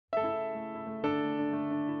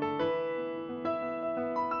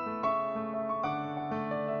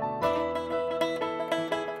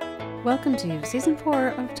Welcome to Season 4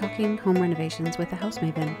 of Talking Home Renovations with the House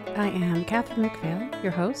Maven. I am Catherine McPhail,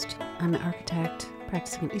 your host. I'm an architect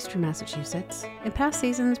practicing in Eastern Massachusetts. In past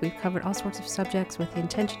seasons, we've covered all sorts of subjects with the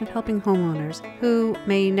intention of helping homeowners who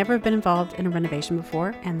may never have been involved in a renovation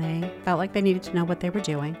before, and they felt like they needed to know what they were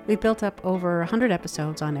doing. We've built up over 100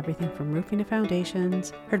 episodes on everything from roofing to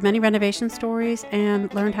foundations, heard many renovation stories,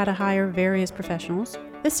 and learned how to hire various professionals.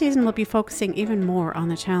 This season we'll be focusing even more on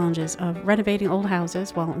the challenges of renovating old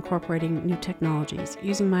houses while incorporating new technologies,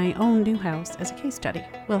 using my own new house as a case study.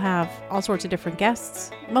 We'll have all sorts of different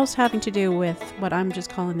guests, most having to do with what I'm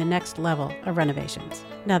just calling the next level of renovations.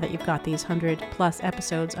 Now that you've got these 100+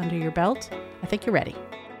 episodes under your belt, I think you're ready.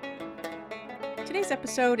 Today's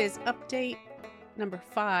episode is update number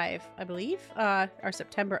 5, I believe, our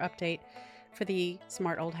September update for the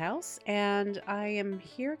Smart Old House, and I am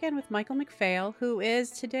here again with Michael McPhail, who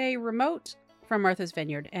is today remote from Martha's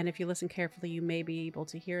Vineyard. And if you listen carefully, you may be able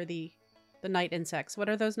to hear the night insects. What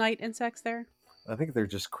are those night insects there? I think they're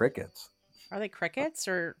just crickets. Are they crickets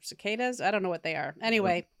or cicadas? I don't know what they are.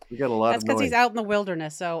 Anyway, we got a lot that's of because noise. he's out in the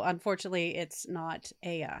wilderness, so unfortunately it's not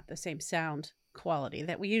the same sound quality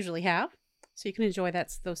that we usually have. So you can enjoy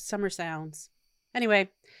those summer sounds. Anyway,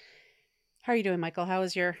 how are you doing, Michael? How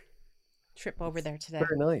was your trip over there today?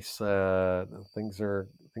 Very nice. Things are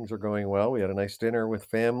going well. We had a nice dinner with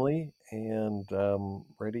family and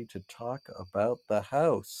ready to talk about the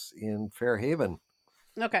house in Fairhaven.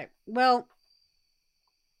 Okay. Well,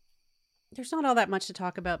 there's not all that much to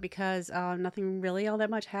talk about because nothing really all that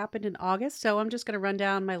much happened in August. So I'm just going to run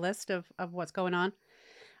down my list of what's going on.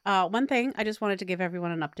 One thing I just wanted to give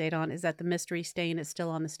everyone an update on is that the mystery stain is still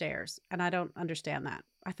on the stairs, and I don't understand that.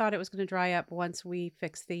 I thought it was going to dry up once we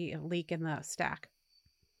fix the leak in the stack.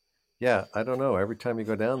 Yeah, I don't know. Every time you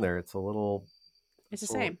go down there, it's a little... It's the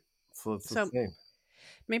same. So it's the same.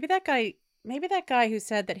 Maybe that guy who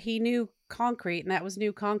said that he knew concrete and that was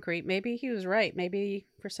new concrete, maybe he was right. Maybe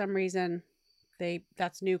for some reason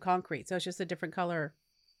that's new concrete, so it's just a different color.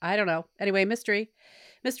 I don't know. Anyway, mystery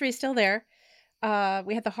is still there.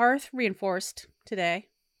 We had the hearth reinforced today.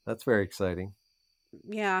 That's very exciting.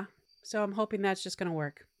 Yeah. So I'm hoping that's just going to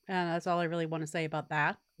work. And that's all I really want to say about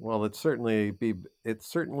that. Well, it certainly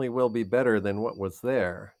will be better than what was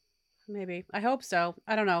there. Maybe. I hope so.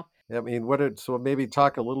 I don't know. I mean, so maybe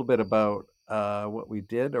talk a little bit about what we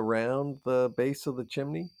did around the base of the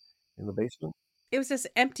chimney in the basement. It was this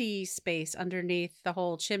empty space underneath the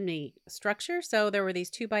whole chimney structure. So there were these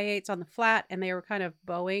 2x8s on the flat, and they were kind of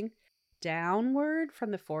bowing downward from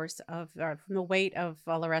the from the weight of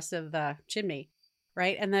all the rest of the chimney,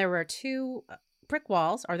 right? And there were two brick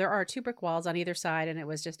walls on either side, and it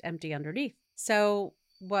was just empty underneath. So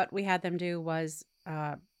what we had them do was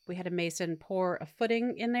we had a mason pour a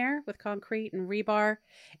footing in there with concrete and rebar,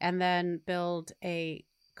 and then build a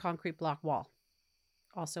concrete block wall,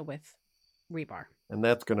 also with rebar. And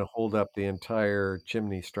that's going to hold up the entire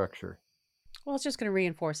chimney structure. Well, it's just going to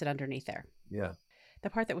reinforce it underneath there. Yeah. The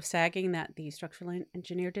part that was sagging that the structural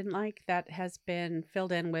engineer didn't like, that has been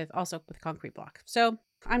filled in with concrete block. So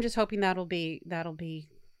I'm just hoping that'll be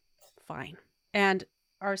fine. And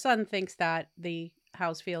our son thinks that the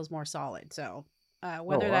house feels more solid. So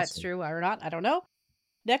whether that's true or not, I don't know.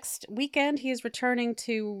 Next weekend, he is returning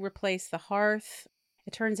to replace the hearth.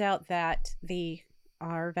 It turns out that the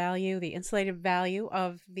insulated value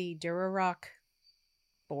of the Durarock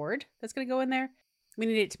board that's going to go in there, we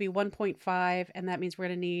need it to be 1.5, and that means we're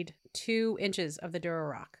going to need 2 inches of the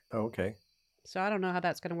Durarock. Oh, okay. So I don't know how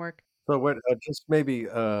that's going to work. So what? Just maybe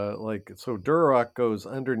so Durarock goes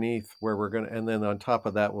underneath where we're going to, and then on top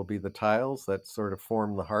of that will be the tiles that sort of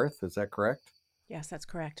form the hearth. Is that correct? Yes, that's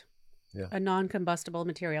correct. Yeah. A non-combustible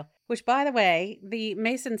material, which, by the way, the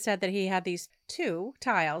mason said that he had these 2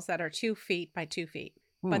 tiles that are 2 feet by 2 feet,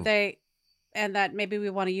 but and that maybe we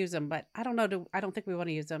want to use them, but I don't know. I don't think we want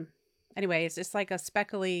to use them. Anyway, it's just like a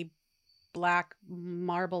speckly black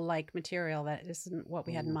marble-like material that isn't what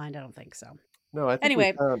we had in mind. I don't think so. No, I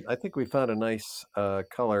think we found a nice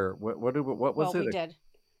color. What was it? Well, we did.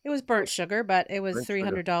 It was burnt sugar, but it was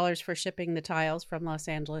 $300 for shipping the tiles from Los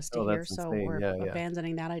Angeles to here, so we're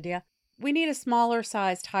abandoning that idea. We need a smaller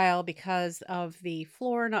size tile because of the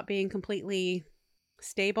floor not being completely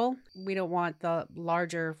stable. We don't want the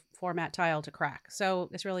larger format tile to crack. So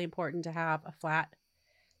it's really important to have a flat,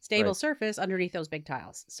 stable surface underneath those big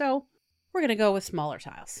tiles. So we're going to go with smaller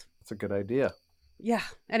tiles. That's a good idea. Yeah.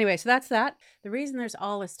 Anyway, so that's that. The reason there's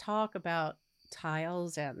all this talk about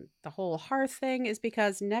tiles and the whole hearth thing is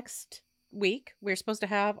because next week we're supposed to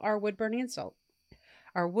have our wood burning insert.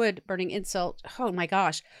 Our wood burning insert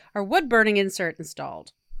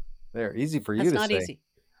installed. There, easy for you That's to not say. easy.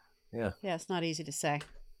 Yeah. Yeah, it's not easy to say.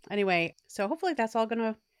 Anyway, so hopefully that's all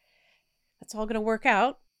gonna work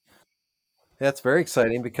out. That's very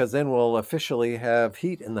exciting because then we'll officially have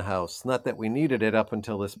heat in the house. Not that we needed it up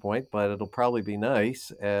until this point, but it'll probably be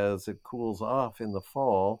nice as it cools off in the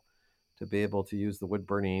fall to be able to use the wood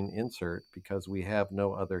burning insert because we have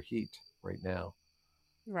no other heat right now.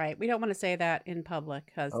 Right. We don't want to say that in public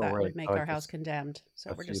because Oh, that right. would Oh, make I our house guess condemned.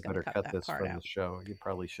 So we're you just going to better cut cut that this part from the out. show. You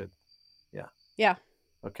probably should. Yeah. Yeah.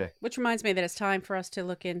 Okay. Which reminds me that it's time for us to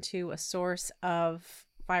look into a source of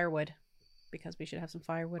firewood because we should have some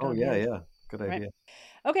firewood Oh, on yeah, hand. yeah. Good Right. idea.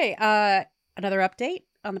 Okay. Another update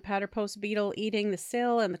on the powder post beetle eating the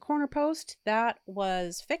sill and the corner post. That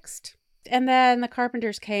was fixed. And then the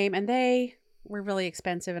carpenters came and they were really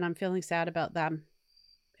expensive and I'm feeling sad about them,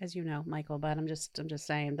 as you know, Michael, but I'm just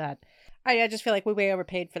saying that I just feel like we way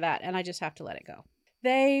overpaid for that and I just have to let it go.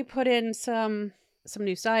 They put in some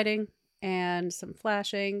new siding and some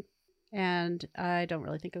flashing, and I don't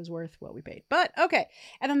really think it was worth what we paid. But okay.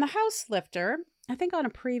 And then the house lifter, I think on a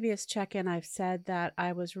previous check-in I've said that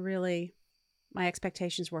my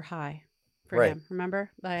expectations were high for Right. him.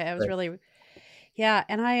 Remember? I was Right. really, yeah,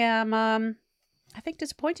 and I am I think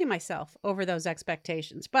disappointing myself over those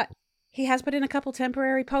expectations. But he has put in a couple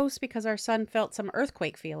temporary posts because our son felt some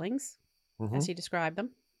earthquake feelings, Mm-hmm. as he described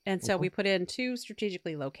them. And so Mm-hmm. we put in 2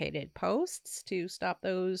 strategically located posts to stop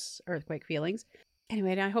those earthquake feelings.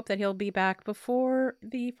 Anyway, and I hope that he'll be back before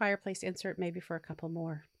the fireplace insert, maybe for a couple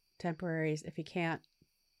more temporaries if he can't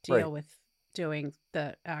Right. deal with doing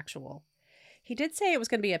the actual. He did say it was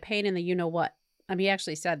going to be a pain in the you know what. He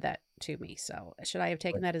actually said that to me. So should I have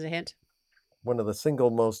taken Right. that as a hint? One of the single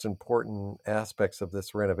most important aspects of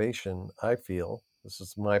this renovation, I feel, this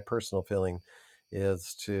is my personal feeling,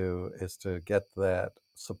 is to get that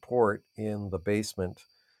support in the basement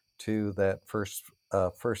to that first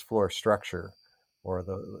floor structure, or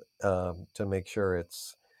the to make sure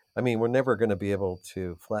it's. I mean, we're never going to be able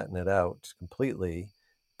to flatten it out completely,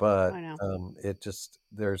 but I know. it just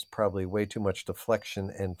there's probably way too much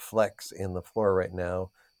deflection and flex in the floor right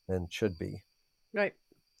now than should be. Right.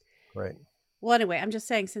 Right. Well, anyway, I'm just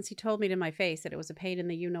saying, since he told me to my face that it was a pain in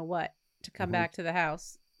the you know what to come Hmm. back to the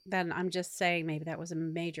house, then I'm just saying maybe that was a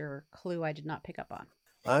major clue I did not pick up on.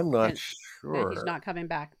 I'm not And and he's sure. not coming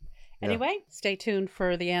back. Yeah. Anyway, stay tuned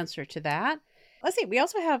for the answer to that. Let's see. We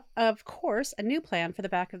also have, of course, a new plan for the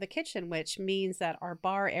back of the kitchen, which means that our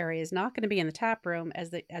bar area is not going to be in the tap room,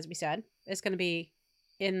 as we said. It's going to be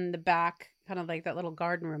in the back, kind of like that little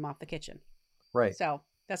garden room off the kitchen. Right. So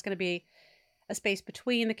that's going to be a space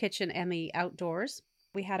between the kitchen and the outdoors.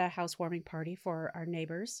 We had a housewarming party for our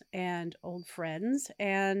neighbors and old friends,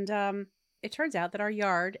 and it turns out that our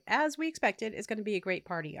yard, as we expected, is going to be a great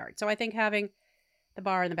party yard. So I think having the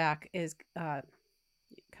bar in the back is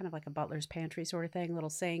kind of like a butler's pantry sort of thing, little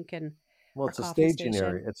sink and Well, our it's a coffee staging station.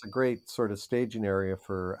 area. It's a great sort of staging area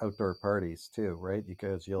for outdoor parties too, right?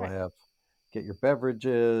 Because you'll Right. have get your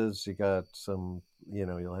beverages, you got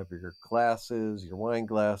you'll have your glasses, your wine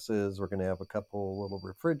glasses. We're going to have a couple little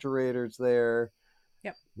refrigerators there.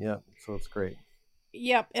 Yep. Yeah, so it's great.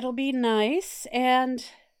 Yep. It'll be nice. And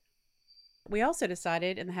we also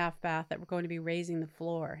decided in the half bath that we're going to be raising the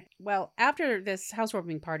floor. Well, after this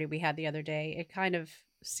housewarming party we had the other day, it kind of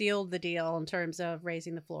sealed the deal in terms of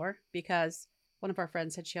raising the floor because one of our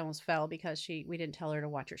friends said she almost fell because we didn't tell her to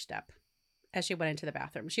watch her step as she went into the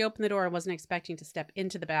bathroom. She opened the door and wasn't expecting to step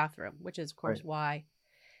into the bathroom, which is of course Right,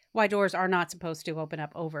 why doors are not supposed to open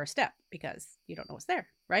up over a step because you don't know what's there,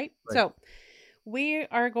 right? right. So, we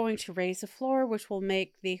are going to raise the floor, which will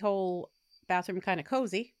make the whole bathroom kind of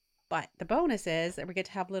cozy. But the bonus is that we get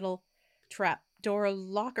to have little trap door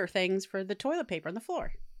locker things for the toilet paper on the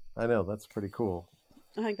floor. I know that's pretty cool.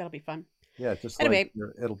 I think that'll be fun. Yeah, just like Anyway,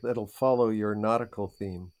 it'll follow your nautical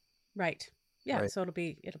theme, right. Yeah, right? so it'll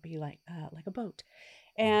be like a boat.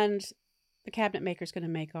 And the cabinet maker's going to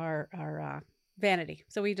make our vanity.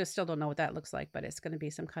 So we just still don't know what that looks like, but it's going to be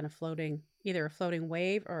some kind of floating, either a floating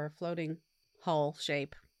wave or a floating hull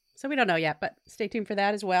shape. So we don't know yet, but stay tuned for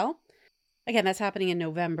that as well. Again, that's happening in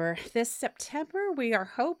November. This September, we are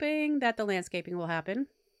hoping that the landscaping will happen.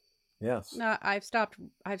 Yes. I've stopped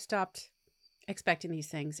expecting these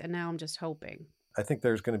things, and now I'm just hoping. I think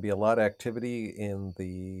there's going to be a lot of activity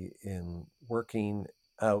in working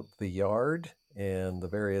out the yard and the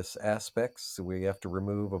various aspects. We have to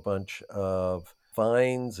remove a bunch of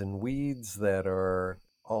vines and weeds that are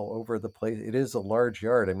all over the place. It is a large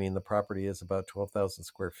yard. I mean, the property is about 12,000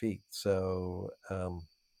 square feet. So Well,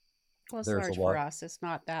 it's there's a large for lot. us. It's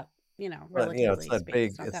not that, But it's relatively not speaking, big.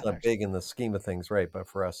 it's not It's that not large. big in the scheme of things, right? But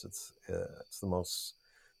for us, it's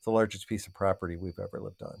the largest piece of property we've ever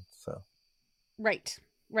lived on. So Right,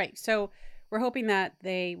 right. So We're hoping that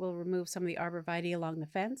they will remove some of the arborvitae along the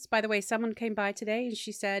fence. By the way, someone came by today and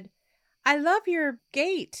she said, "I love your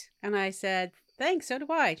gate." And I said, "Thanks, so do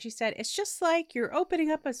I." She said, "It's just like you're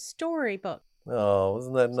opening up a storybook." Oh,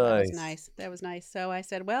 wasn't that So that was nice? nice. That was nice. So I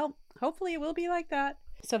said, "Well, hopefully it will be like that."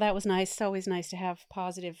 So that was nice. It's always nice to have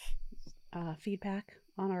positive feedback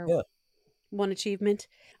on our Yeah. one achievement.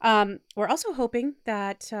 We're also hoping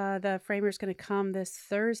that the framer's going to come this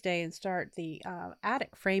Thursday and start the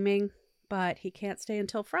attic framing, but he can't stay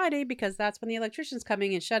until Friday because that's when the electrician's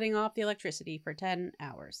coming and shutting off the electricity for 10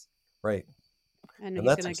 hours. Right. And And he's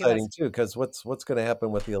that's going to give us, exciting too, because what's going to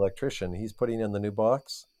happen with the electrician? He's putting in the new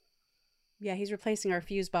box. yeah, he's replacing our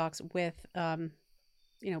fuse box with,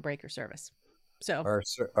 breaker service. So,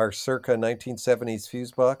 Our circa 1970s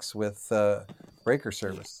fuse box with breaker yeah,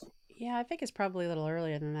 service. yeah, I think it's probably a little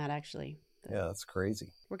earlier than that, actually. Yeah, that's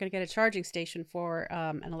crazy. We're going to get a charging station for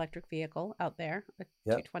an electric vehicle out there, a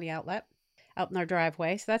Yeah. 220 outlet out in our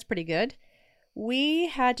driveway. So that's pretty good. We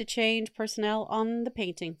had to change personnel on the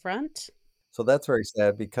painting front. So that's very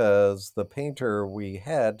sad because the painter we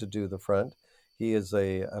had to do the front, he is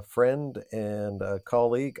a friend and a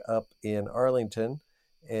colleague up in Arlington,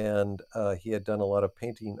 and he had done a lot of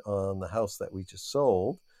painting on the house that we just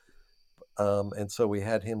sold. And so we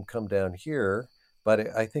had him come down here, but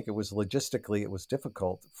I think it was logistically it was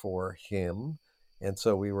difficult for him, and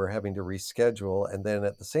so we were having to reschedule. And then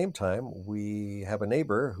at the same time, we have a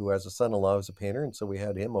neighbor who has a son-in-law who's a painter, and so we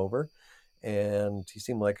had him over, and he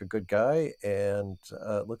seemed like a good guy, and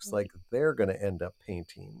it looks like they're going to end up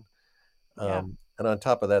painting. Yeah. And on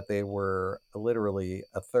top of that, they were literally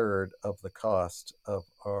a third of the cost of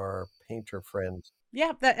our painter friend.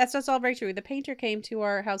 Yeah, that's all very true. The painter came to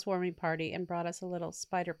our housewarming party and brought us a little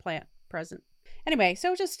spider plant present. Anyway,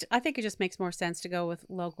 so I think it just makes more sense to go with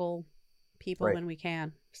local people Right. when we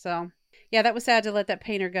can. So, yeah, that was sad to let that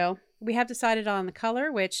painter go. We have decided on the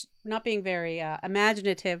color, which not being very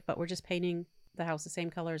imaginative, but we're just painting the house the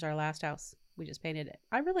same color as our last house. We just painted it.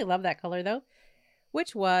 I really love that color though,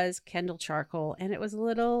 which was Kendall charcoal, and it was a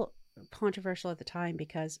little controversial at the time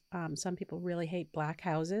because some people really hate black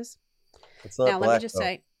houses. It's Now, not let me black just though.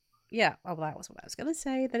 say, yeah, oh, that was what I was going to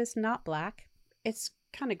say, that it's not black. It's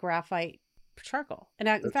kind of graphite charcoal. And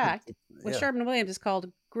in It's a, fact, with yeah. Sherman-Williams, it's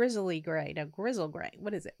called grizzly gray. No, grizzle gray.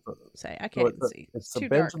 What is it? Say, I So can't even see. It's it's a too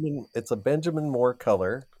dark. Benjamin Moore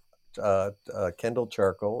color, Kendall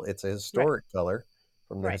charcoal. It's a Right, historic color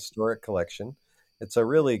from the right. historic collection. It's a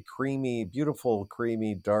really creamy, beautiful,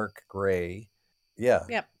 creamy, dark gray. Yeah,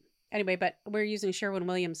 Yep. Anyway, but we're using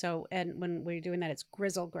Sherwin-Williams, so, and when we're doing that, it's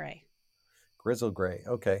grizzle gray. grizzle gray.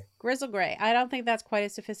 Okay. Grizzle gray. I don't think that's quite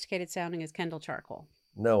as sophisticated sounding as Kendall charcoal,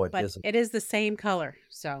 No, it but isn't. it is the same color.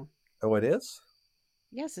 So, Oh, it is?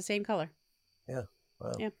 yes, the same color. Yeah.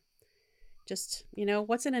 Wow. Yeah. Just,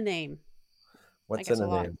 what's in a name? I What's guess in a a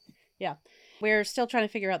lot. name? Yeah. We're still trying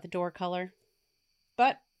to figure out the door color,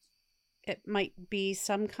 but it might be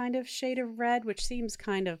some kind of shade of red, which seems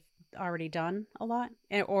kind of already done a lot,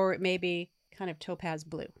 or it may be kind of topaz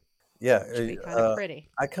blue, Yeah. which would be kind of pretty.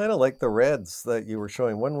 I kind of like the reds that you were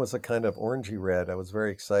showing. One was a kind of orangey red. I was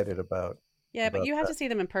very excited Yeah, but about you have that. to see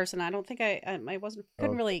them in person. I don't think I wasn't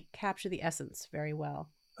couldn't Okay. really capture the essence very well.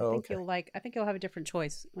 I Oh, think okay. I think you'll have a different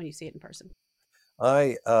choice when you see it in person.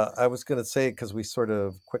 I was going to say because we sort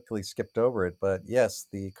of quickly skipped over it, but yes,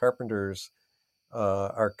 the carpenters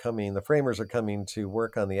are coming. The framers are coming to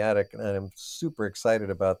work on the attic, and I'm super excited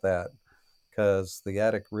about that because the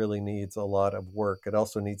attic really needs a lot of work. It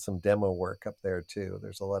also needs some demo work up there too.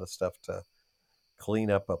 There's a lot of stuff to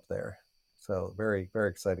clean up there. So very very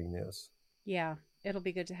exciting news. Yeah, it'll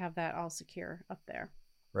be good to have that all secure up there.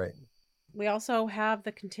 Right. We also have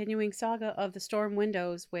the continuing saga of the storm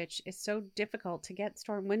windows, which is so difficult to get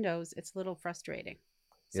storm windows. It's a little frustrating.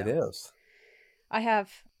 It So is. I have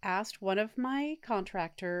asked one of my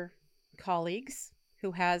contractor colleagues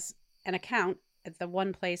who has an account at the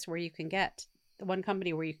one place where you can get the one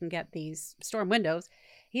company where you can get these storm windows.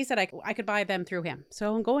 He said I could buy them through him.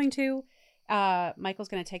 So I'm going to, Michael's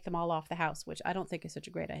going to take them all off the house, which I don't think is such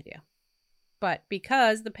a great idea. But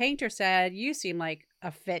because the painter said you seem like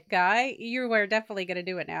a fit guy, you are definitely going to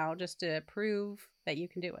do it now just to prove that you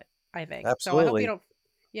can do it, I think. So I hope you Absolutely. don't,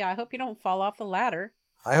 yeah, I hope you don't fall off the ladder.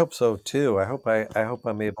 I hope so too. I hope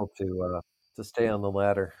I'm able to stay on the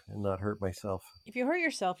ladder and not hurt myself. If you hurt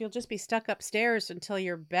yourself, you'll just be stuck upstairs until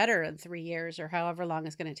you're better in 3 years or however long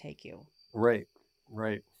it's going to take you. Right.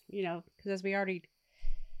 Right. Because as we already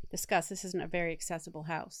discussed, this isn't a very accessible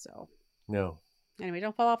house. So, No. anyway,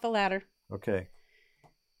 don't fall off the ladder. Okay.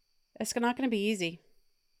 It's not going to be easy.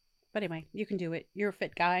 But anyway, you can do it. You're a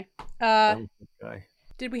fit guy. Uh, I'm a good guy.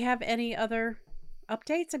 did we have any other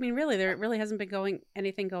updates? I mean, really, there really hasn't been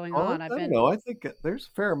anything going Oh, on. I don't know. I think there's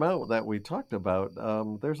a fair amount that we talked about.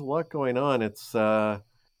 There's a lot going on. It's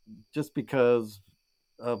just because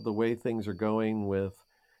of the way things are going with,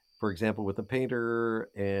 for example, with the painter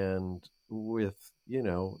and with, The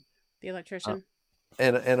uh, electrician.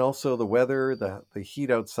 and also the weather, the heat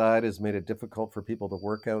outside has made it difficult for people to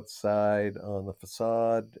work outside on the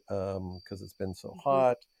facade because it's been so Hmm.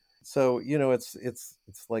 hot. So,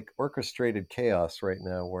 it's like orchestrated chaos right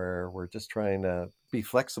now where we're just trying to be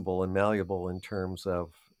flexible and malleable in terms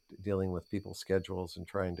of dealing with people's schedules and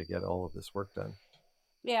trying to get all of this work done.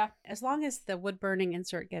 Yeah. As long as the wood burning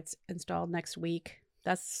insert gets installed next week,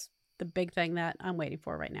 that's the big thing that I'm waiting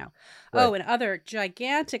for right now. Oh, Right. and other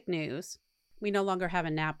gigantic news, we no longer have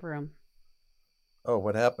a nap room. Oh,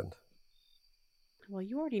 what happened? Well,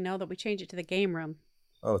 you already know that we changed it to the game room.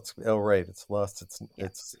 Oh, right. It's lost its Yeah.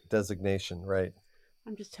 its designation. Right.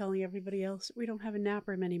 I'm just telling everybody else we don't have a nap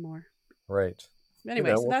room anymore. Right.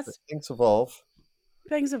 Anyway, so Well, that's things evolve.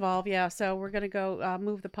 things evolve. Yeah. So we're going to go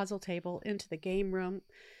move the puzzle table into the game room,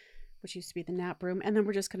 which used to be the nap room. And then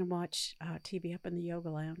we're just going to watch TV up in the yoga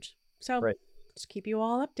lounge. So Right. just keep you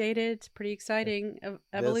all updated. It's pretty exciting It is.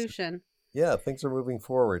 evolution. Yeah, things are moving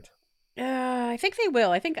forward. I think they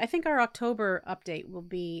will. I think our October update will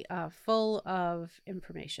be full of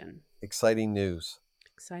information. Exciting news.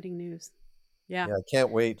 Exciting news. Yeah. Yeah, I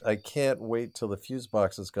can't wait. I can't wait till the fuse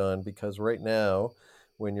box is gone because right now,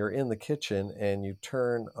 when you're in the kitchen and you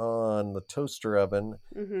turn on the toaster oven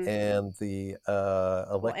Mm-hmm. and the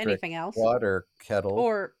Well, electric anything else, water kettle,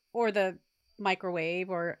 or the microwave,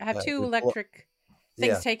 or have two the electric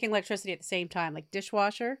things yeah, taking electricity at the same time, like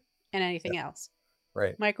dishwasher and yeah, anything else.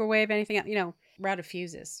 right, Microwave, anything else, we're out of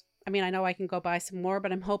fuses. I mean, I know I can go buy some more,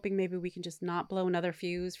 but I'm hoping maybe we can just not blow another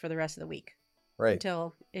fuse for the rest of the week right.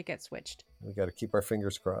 until it gets switched. We got to keep our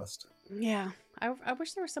fingers crossed. Yeah. I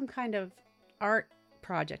wish there was some kind of art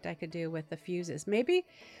project I could do with the fuses. Maybe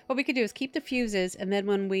what we could do is keep the fuses, and then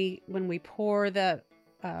when we pour the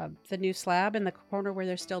new slab in the corner where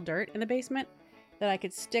there's still dirt in the basement, that I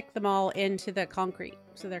could stick them all into the concrete,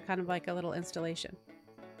 so they're kind of like a little installation.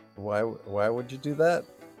 Why would you do that?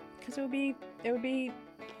 Because it would be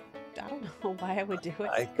I don't know why I would do it.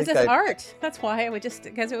 I Because think it's art. That's why I would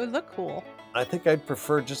because it would look cool. I think I'd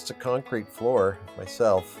prefer just a concrete floor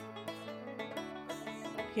myself.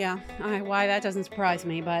 Yeah, why that doesn't surprise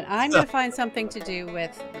me, but I'm gonna find something to do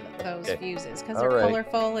with those Okay. fuses because All they're right.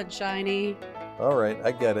 colorful and shiny. All right,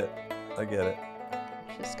 I get it. I get it.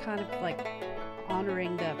 Just kind of like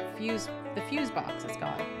honoring the fuse box is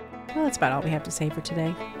gone. Well, that's about all we have to say for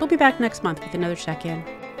today. We'll be back next month with another check-in.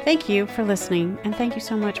 Thank you for listening, and thank you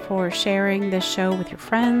so much for sharing this show with your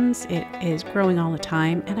friends. It is growing all the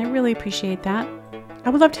time, and I really appreciate that. I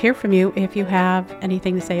would love to hear from you if you have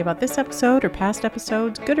anything to say about this episode or past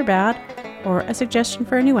episodes, good or bad, or a suggestion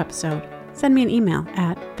for a new episode. Send me an email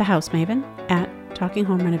at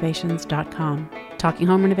thehousemaven@talkinghomerenovations.com. Talking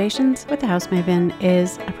Home Renovations with the House Maven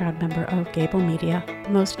is a proud member of Gable Media, the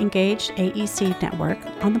most engaged AEC network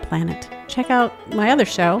on the planet. Check out my other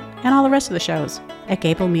show and all the rest of the shows at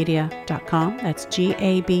gablemedia.com. That's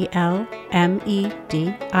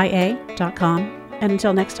GABLMEDIA.com. And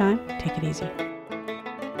until next time, take it easy.